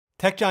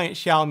Tech giant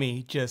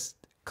Xiaomi just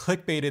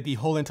clickbaited the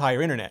whole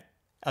entire internet.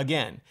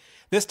 Again.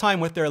 This time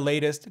with their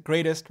latest,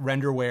 greatest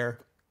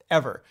render-ware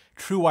ever.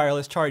 True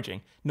wireless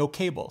charging. No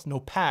cables, no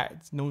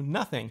pads, no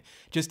nothing.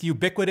 Just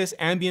ubiquitous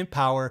ambient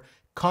power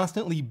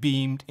constantly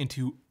beamed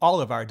into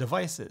all of our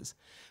devices.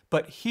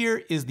 But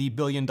here is the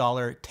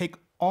billion-dollar take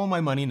all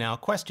my money now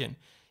question.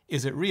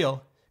 Is it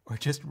real or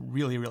just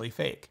really, really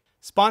fake?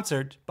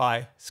 Sponsored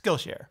by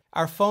Skillshare.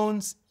 Our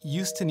phones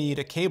used to need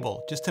a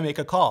cable just to make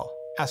a call.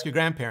 Ask your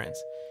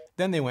grandparents.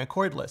 Then they went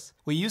cordless.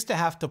 We used to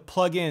have to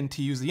plug in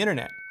to use the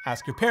internet.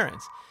 Ask your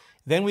parents.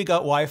 Then we got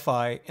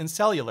Wi-Fi and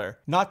cellular.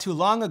 Not too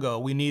long ago,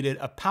 we needed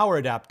a power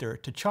adapter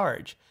to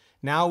charge.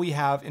 Now we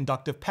have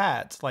inductive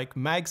pads like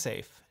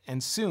MagSafe,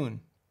 and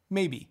soon,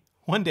 maybe,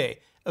 one day,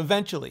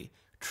 eventually,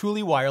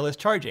 truly wireless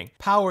charging.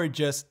 Power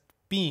just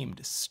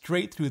beamed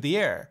straight through the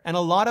air. And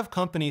a lot of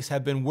companies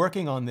have been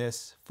working on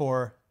this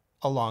for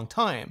a long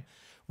time.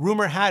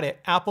 Rumor had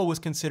it, Apple was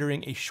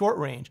considering a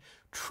short-range,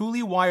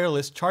 truly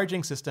wireless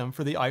charging system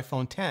for the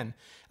iPhone X,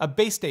 a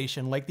base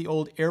station like the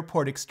old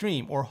AirPort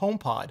Extreme or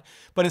HomePod,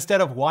 but instead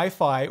of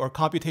Wi-Fi or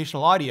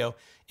computational audio,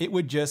 it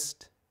would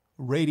just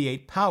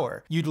radiate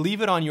power. You'd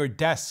leave it on your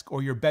desk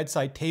or your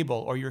bedside table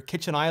or your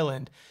kitchen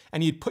island,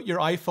 and you'd put your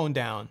iPhone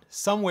down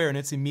somewhere in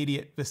its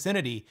immediate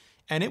vicinity,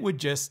 and it would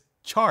just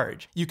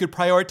charge. You could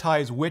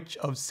prioritize which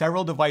of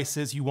several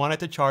devices you wanted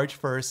to charge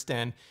first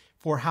and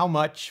for how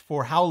much,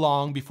 for how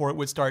long before it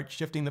would start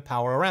shifting the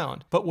power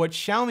around. But what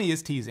Xiaomi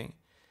is teasing,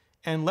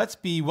 and let's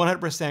be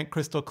 100%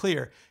 crystal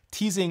clear,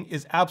 teasing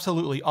is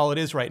absolutely all it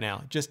is right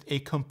now, just a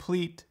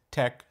complete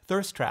tech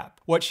thirst trap.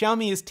 What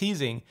Xiaomi is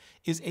teasing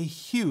is a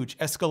huge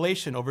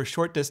escalation over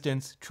short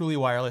distance, truly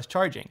wireless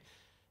charging.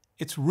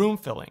 It's room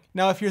filling.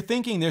 Now, if you're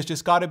thinking there's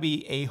just gotta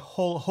be a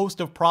whole host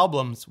of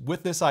problems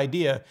with this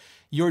idea,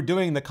 you're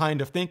doing the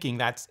kind of thinking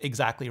that's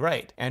exactly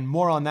right. And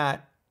more on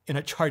that in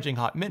a charging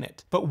hot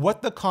minute. But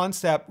what the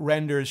concept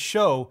renders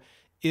show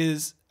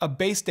is a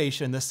base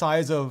station the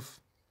size of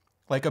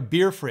like a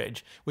beer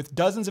fridge with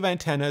dozens of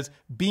antennas,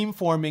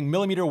 beamforming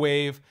millimeter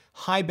wave,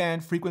 high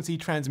band frequency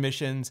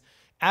transmissions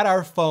at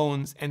our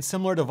phones and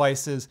similar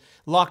devices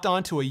locked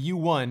onto a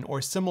U1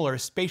 or similar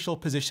spatial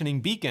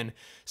positioning beacon.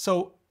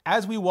 So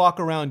as we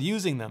walk around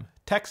using them,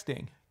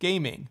 texting,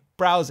 gaming,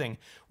 browsing,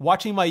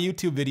 watching my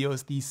YouTube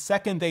videos the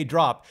second they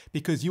drop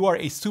because you are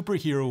a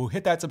superhero who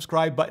hit that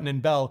subscribe button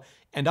and bell,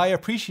 and I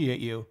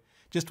appreciate you,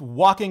 just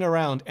walking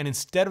around and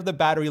instead of the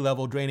battery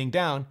level draining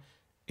down,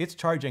 it's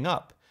charging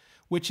up,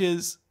 which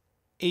is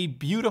a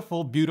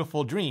beautiful,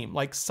 beautiful dream,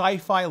 like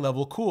sci-fi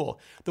level cool,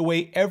 the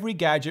way every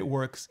gadget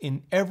works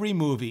in every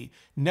movie,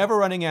 never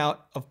running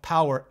out of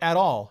power at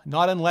all,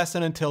 not unless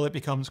and until it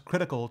becomes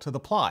critical to the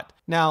plot.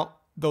 Now,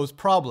 those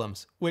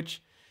problems,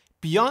 which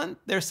beyond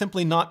there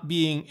simply not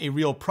being a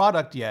real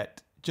product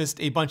yet, just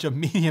a bunch of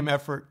medium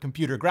effort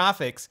computer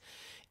graphics,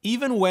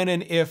 even when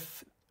and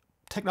if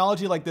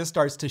technology like this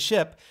starts to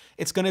ship,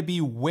 it's going to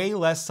be way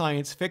less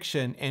science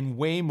fiction and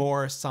way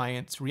more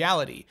science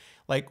reality,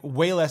 like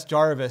way less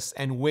Jarvis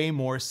and way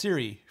more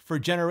Siri for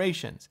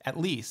generations at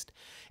least.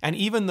 And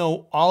even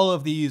though all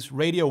of these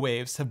radio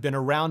waves have been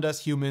around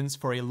us humans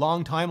for a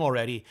long time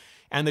already,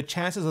 and the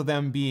chances of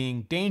them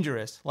being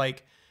dangerous,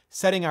 like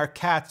setting our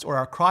cats or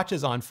our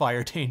crotches on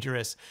fire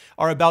dangerous,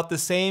 are about the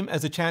same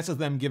as the chance of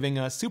them giving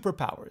us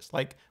superpowers,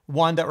 like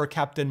Wanda or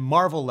Captain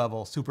Marvel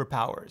level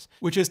superpowers,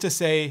 which is to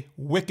say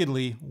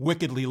wickedly,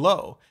 wickedly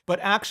low. But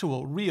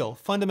actual, real,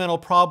 fundamental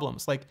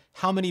problems, like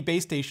how many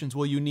base stations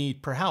will you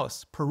need per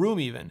house, per room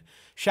even?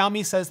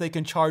 Xiaomi says they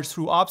can charge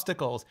through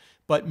obstacles,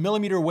 but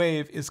millimeter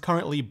wave is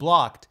currently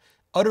blocked,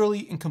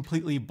 utterly and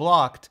completely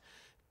blocked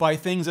by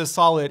things as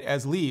solid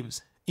as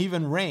leaves,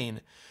 even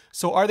rain.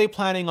 So are they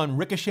planning on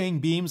ricocheting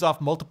beams off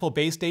multiple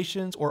base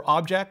stations or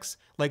objects,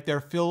 like they're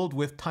filled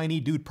with tiny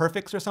dude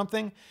perfects or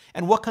something?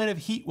 And what kind of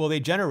heat will they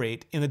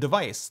generate in the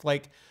device?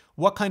 Like,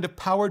 what kind of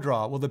power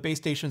draw will the base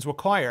stations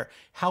require?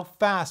 How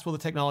fast will the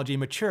technology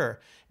mature?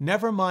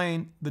 Never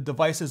mind the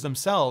devices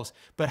themselves,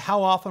 but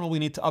how often will we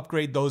need to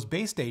upgrade those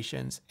base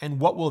stations? And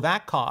what will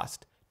that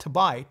cost to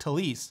buy, to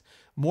lease?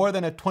 More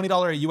than a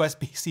 $20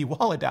 USB-C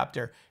wall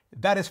adapter.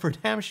 That is for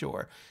damn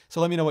sure.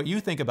 So let me know what you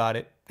think about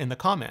it in the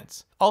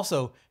comments.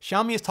 Also,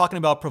 Xiaomi is talking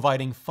about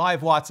providing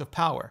 5 watts of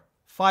power.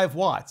 5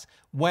 watts,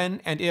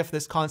 when and if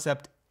this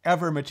concept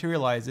ever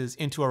materializes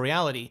into a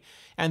reality.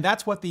 And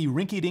that's what the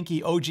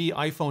rinky-dinky OG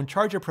iPhone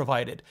charger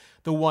provided,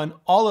 the one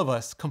all of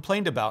us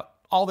complained about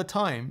all the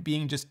time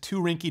being just too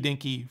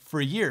rinky-dinky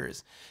for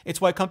years. It's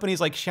why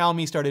companies like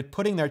Xiaomi started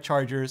putting their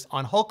chargers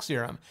on Hulk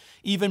serum,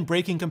 even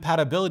breaking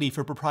compatibility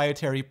for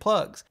proprietary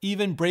plugs,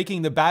 even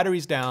breaking the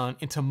batteries down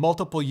into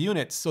multiple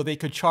units so they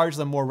could charge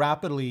them more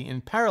rapidly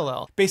in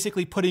parallel,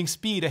 basically putting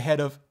speed ahead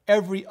of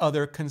every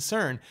other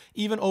concern,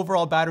 even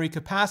overall battery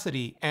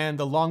capacity and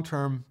the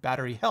long-term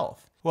battery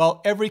health.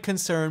 Well, every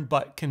concern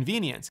but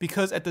convenience,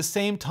 because at the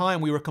same time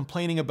we were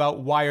complaining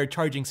about wired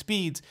charging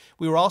speeds,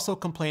 we were also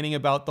complaining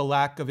about the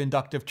lack of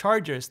inductive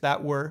chargers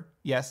that were,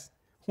 yes,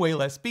 way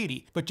less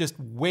speedy, but just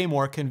way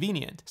more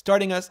convenient,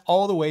 starting us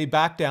all the way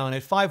back down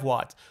at 5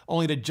 watts,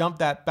 only to jump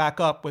that back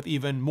up with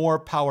even more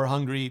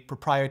power-hungry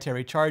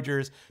proprietary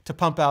chargers to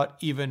pump out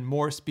even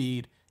more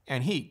speed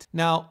and heat.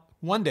 Now,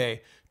 one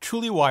day,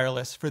 truly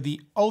wireless for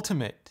the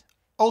ultimate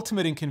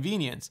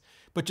inconvenience,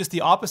 but just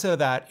the opposite of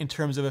that in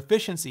terms of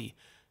efficiency,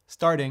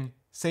 starting,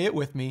 say it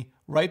with me,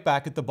 right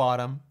back at the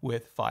bottom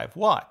with 5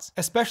 watts.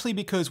 Especially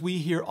because we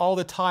hear all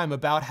the time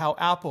about how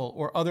Apple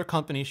or other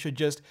companies should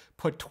just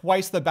put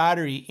twice the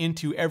battery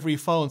into every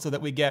phone so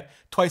that we get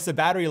twice the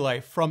battery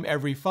life from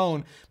every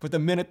phone. But the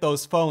minute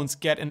those phones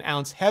get an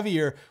ounce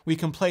heavier, we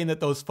complain that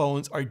those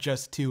phones are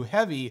just too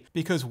heavy,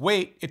 because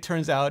weight, it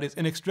turns out, is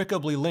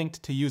inextricably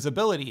linked to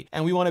usability.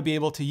 And we want to be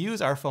able to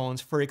use our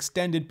phones for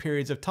extended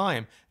periods of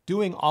time,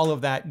 doing all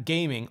of that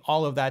gaming,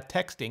 all of that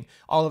texting,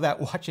 all of that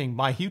watching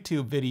my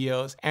YouTube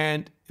videos.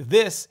 And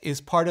this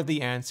is part of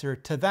the answer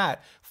to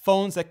that.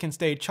 Phones that can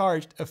stay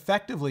charged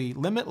effectively,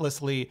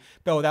 limitlessly,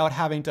 but without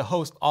having to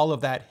host all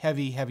of that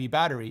heavy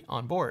battery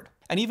on board.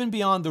 And even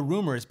beyond the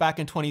rumors back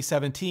in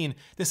 2017,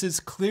 this is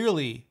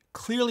clearly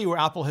where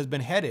Apple has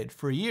been headed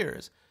for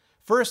years.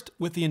 First,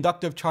 with the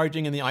inductive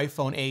charging in the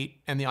iPhone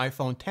 8 and the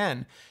iPhone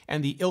 10,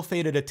 and the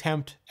ill-fated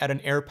attempt at an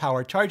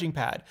AirPower charging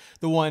pad,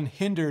 the one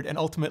hindered and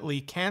ultimately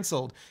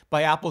canceled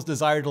by Apple's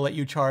desire to let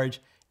you charge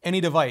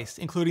any device,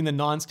 including the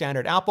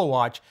non-standard Apple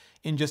Watch,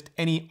 in just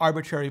any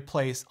arbitrary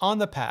place on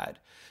the pad.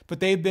 But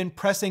they've been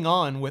pressing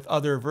on with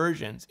other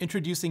versions,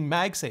 introducing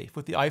MagSafe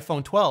with the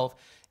iPhone 12,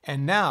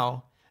 and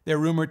now they're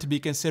rumored to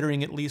be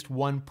considering at least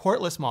one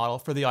portless model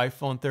for the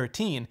iPhone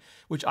 13,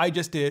 which I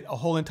just did a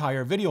whole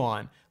entire video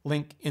on,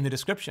 link in the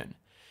description.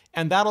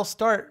 And that'll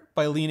start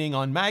by leaning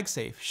on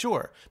MagSafe,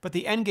 sure, but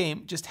the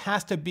endgame just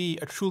has to be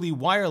a truly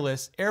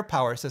wireless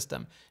AirPower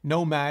system,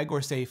 no mag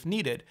or safe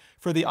needed.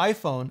 For the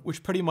iPhone,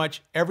 which pretty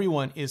much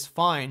everyone is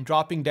fine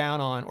dropping down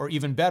on, or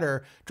even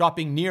better,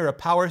 dropping near a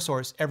power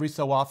source every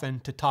so often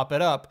to top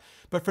it up,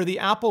 but for the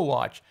Apple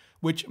Watch,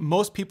 which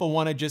most people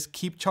want to just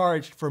keep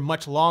charged for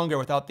much longer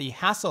without the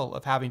hassle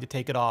of having to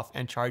take it off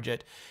and charge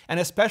it. And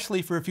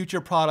especially for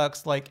future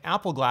products like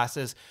Apple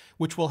glasses,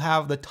 which will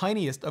have the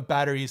tiniest of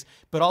batteries,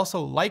 but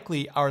also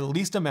likely our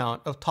least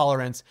amount of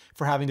tolerance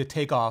for having to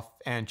take off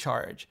and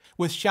charge.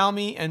 With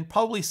Xiaomi and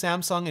probably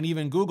Samsung and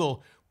even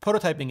Google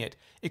prototyping it,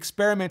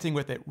 experimenting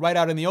with it right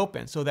out in the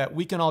open so that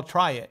we can all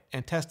try it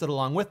and test it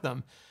along with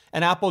them.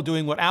 And Apple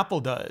doing what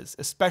Apple does,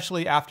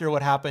 especially after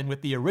what happened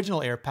with the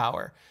original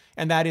AirPower,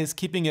 and that is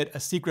keeping it a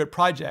secret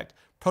project,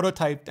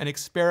 prototyped and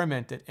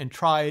experimented and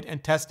tried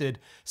and tested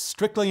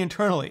strictly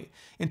internally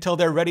until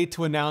they're ready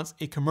to announce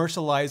a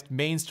commercialized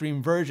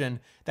mainstream version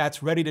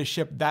that's ready to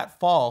ship that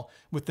fall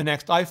with the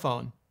next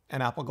iPhone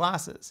and Apple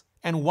glasses.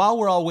 And while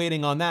we're all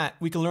waiting on that,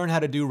 we can learn how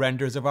to do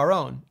renders of our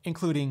own,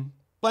 including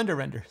Blender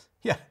renders.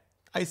 Yeah,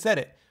 I said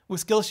it.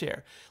 With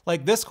Skillshare,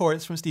 like this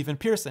course from Stephen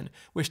Pearson,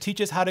 which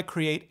teaches how to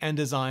create and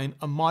design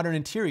a modern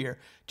interior,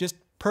 just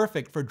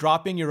perfect for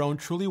dropping your own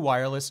truly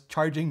wireless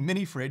charging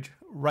mini fridge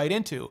right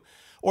into.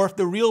 Or if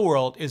the real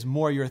world is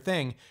more your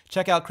thing,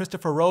 check out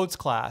Christopher Rhodes'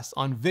 class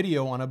on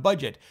video on a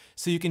budget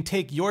so you can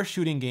take your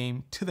shooting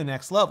game to the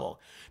next level.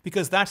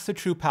 Because that's the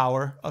true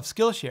power of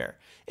Skillshare.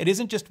 It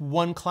isn't just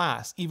one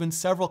class, even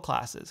several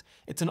classes.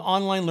 It's an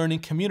online learning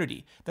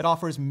community that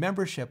offers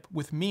membership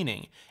with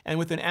meaning, and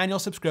with an annual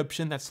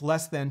subscription that's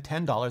less than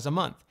 $10 a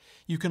month.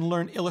 You can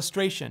learn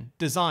illustration,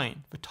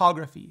 design,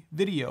 photography,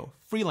 video,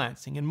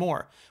 freelancing, and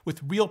more,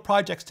 with real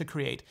projects to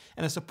create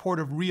and the support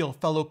of real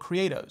fellow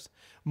creatives.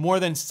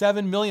 More than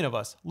 7 million of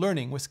us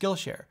learning with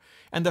Skillshare.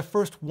 And the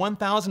first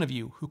 1,000 of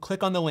you who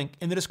click on the link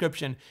in the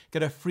description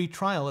get a free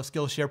trial of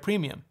Skillshare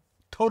Premium.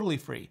 Totally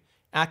free.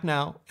 Act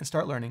now and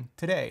start learning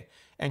today.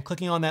 And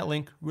clicking on that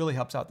link really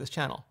helps out this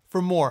channel.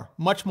 For more,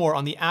 much more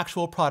on the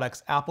actual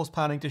products Apple's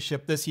planning to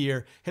ship this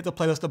year, hit the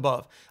playlist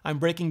above. I'm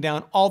breaking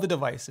down all the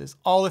devices,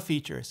 all the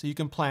features, so you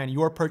can plan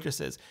your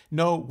purchases,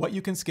 know what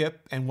you can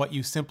skip and what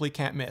you simply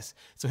can't miss.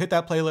 So hit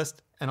that playlist,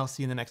 and I'll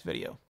see you in the next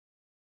video.